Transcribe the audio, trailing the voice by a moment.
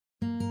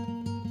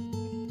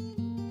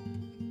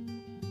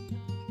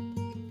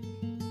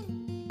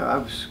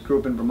grew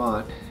up in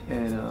Vermont,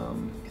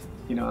 and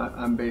you know,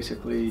 I'm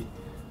basically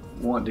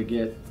wanting to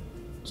get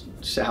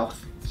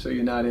south, so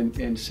you're not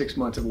in 6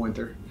 months of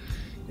winter.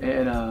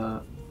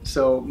 And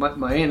so my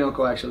aunt and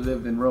uncle actually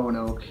lived in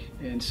Roanoke,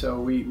 and so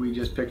we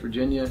just picked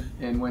Virginia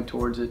and went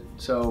towards it.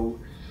 So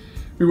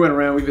we went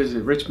around, we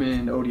visited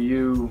Richmond,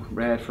 ODU,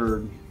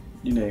 Radford,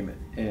 you name it.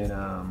 And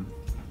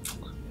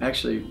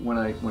actually when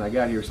I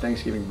got here, it was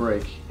Thanksgiving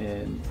break,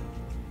 and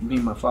me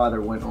and my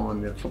father went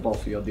on the football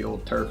field, the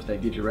old turf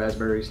that gives you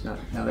raspberries. Now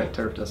that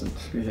turf doesn't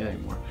do that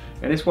anymore.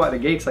 And it's why the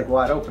gate's like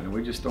wide open, and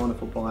we're just throwing the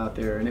football out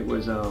there, and it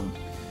was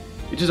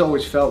it just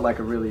always felt like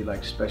a really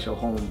special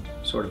home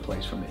sort of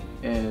place for me.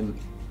 And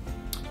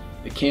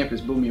the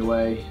campus blew me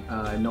away.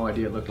 I had no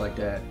idea it looked like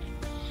that.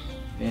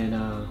 And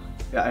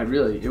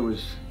it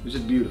was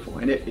just beautiful.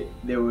 And it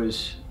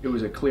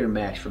was a clear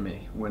match for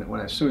me.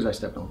 As soon as I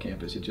stepped on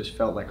campus, it just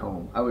felt like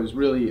home. I was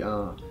really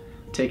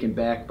taken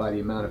back by the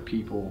amount of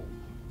people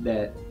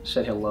that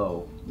said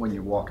hello when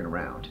you're walking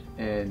around.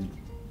 And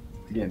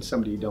again,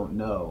 somebody you don't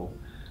know,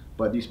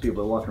 but these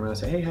people are walking around and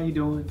say, hey, how you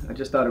doing? I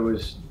just thought it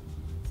was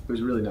a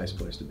really nice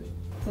place to be.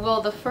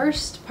 Well, the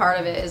first part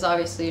of it is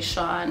obviously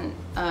Sean.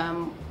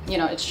 You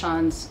know, it's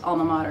Sean's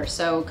alma mater,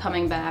 so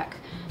coming back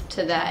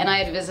to that, and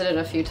I had visited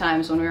a few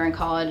times when we were in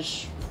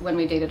college, when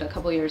we dated a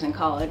couple years in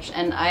college,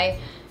 and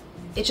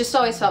it just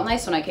always felt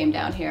nice when I came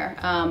down here.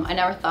 I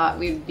never thought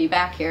we'd be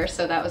back here,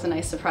 so that was a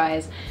nice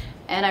surprise.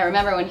 And I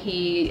remember when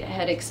he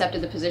had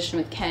accepted the position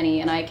with Kenny,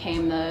 and I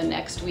came the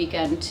next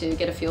weekend to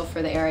get a feel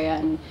for the area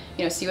and,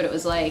 you know, see what it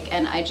was like,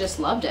 and I just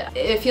loved it.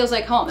 It feels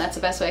like home. That's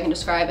the best way I can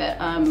describe it.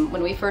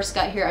 When we first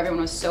got here,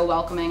 everyone was so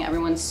welcoming,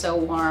 everyone's so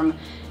warm,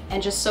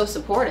 and just so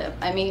supportive.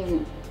 I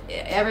mean,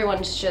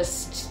 everyone's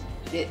just,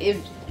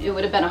 it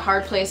would have been a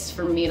hard place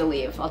for me to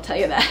leave, I'll tell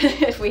you that,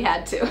 if we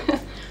had to.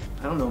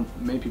 I don't know,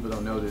 many people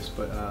don't know this,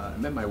 but I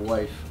met my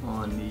wife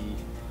on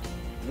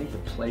I think the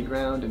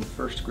playground in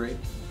first grade.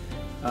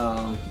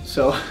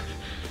 So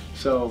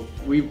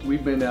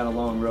we've been down a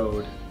long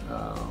road,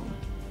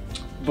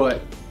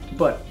 but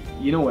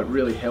you know what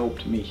really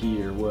helped me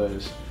here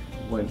was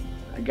when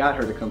I got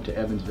her to come to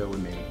Evansville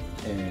with me,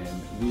 and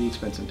we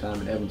spent some time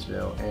in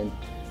Evansville, and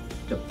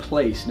the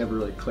place never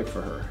really clicked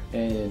for her.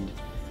 And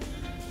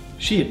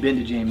she had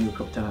been to JMU a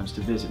couple times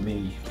to visit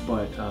me,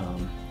 but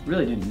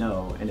really didn't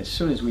know. And as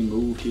soon as we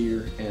moved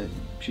here and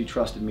she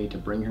trusted me to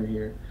bring her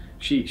here,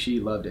 she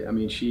loved it. I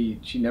mean, she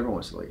never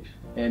wants to leave.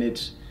 And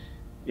it's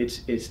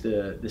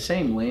the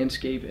same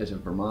landscape as in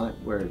Vermont,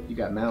 where you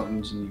got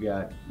mountains and you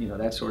got, you know,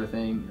 that sort of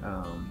thing.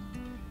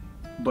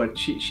 But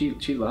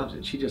she loves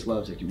it. She just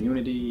loves the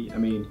community. I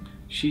mean,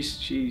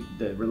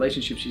 the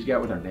relationship she's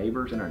got with our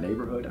neighbors in our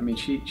neighborhood. I mean,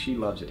 she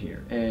loves it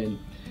here, and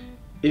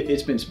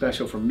it's been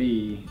special for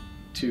me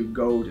to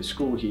go to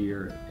school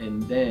here,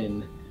 and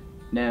then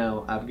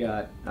now I've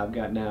got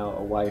now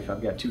a wife.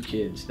 I've got 2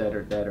 kids that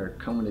are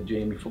coming to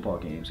JMU football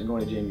games and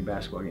going to JMU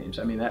basketball games.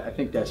 I mean, I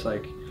think that's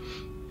like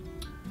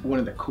one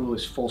of the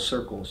coolest full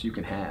circles you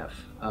can have,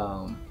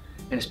 and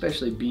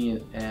especially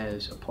being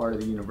as a part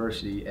of the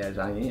university as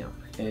I am.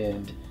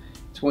 And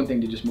it's one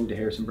thing to just move to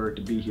Harrisonburg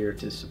to be here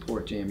to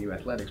support JMU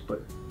athletics,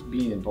 but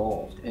being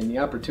involved and the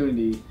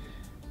opportunity,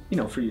 you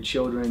know, for your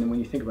children, and when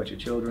you think about your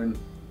children,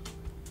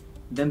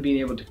 them being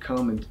able to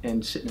come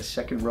and sit in the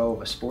second row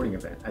of a sporting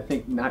event. I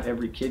think not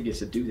every kid gets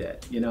to do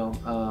that, you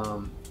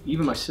know.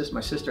 Even my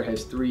sister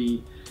has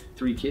three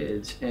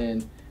kids,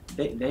 and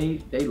they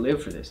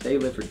live for this. They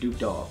live for Duke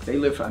Dog. They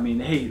live for, I mean,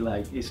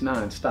 it's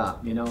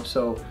nonstop, you know.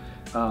 So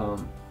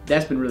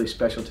that's been really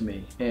special to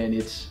me, and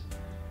it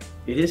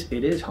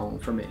is home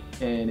for me,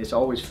 and it's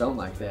always felt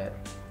like that.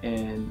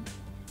 And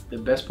the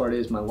best part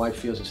is my wife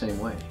feels the same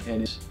way,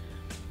 and it's,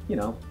 you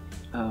know,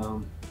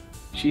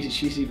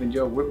 she's even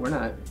joked, we're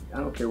not, I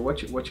don't care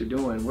what you're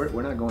doing,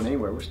 we're not going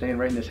anywhere. We're staying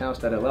right in this house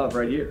that I love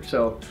right here.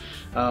 So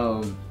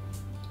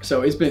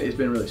so it's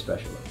been really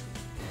special.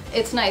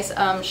 It's nice.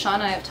 Sean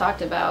and I have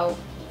talked about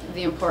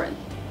the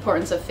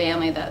importance of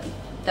family.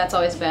 That's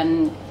always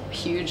been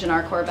huge in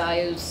our core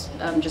values,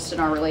 just in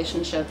our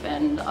relationship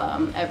and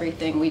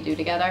everything we do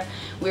together.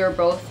 We were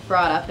both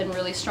brought up in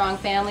really strong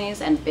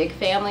families and big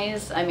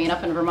families. I mean,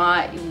 up in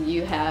Vermont,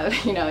 you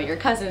have, you know, your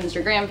cousins,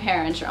 your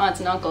grandparents, your aunts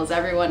and uncles.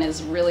 Everyone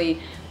is really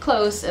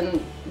close,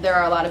 and there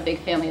are a lot of big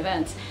family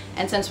events.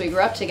 And since we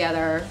grew up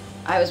together,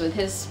 I was with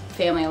his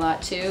family a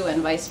lot too,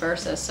 and vice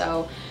versa.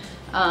 So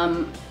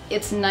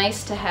it's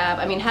nice to have,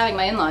 I mean, having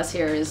my in-laws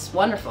here is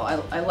wonderful.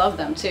 I love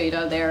them too, you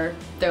know, they're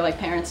like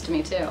parents to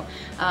me too.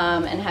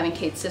 And having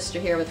Kate's sister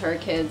here with her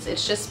kids,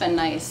 it's just been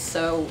nice.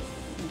 So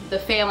the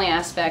family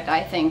aspect,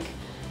 I think,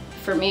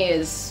 for me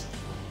is,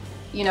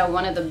 you know,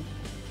 one of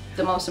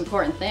the most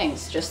important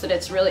things, just that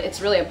it's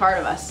really a part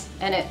of us.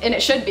 And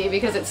it should be,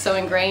 because it's so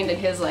ingrained in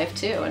his life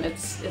too, and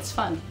it's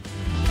fun.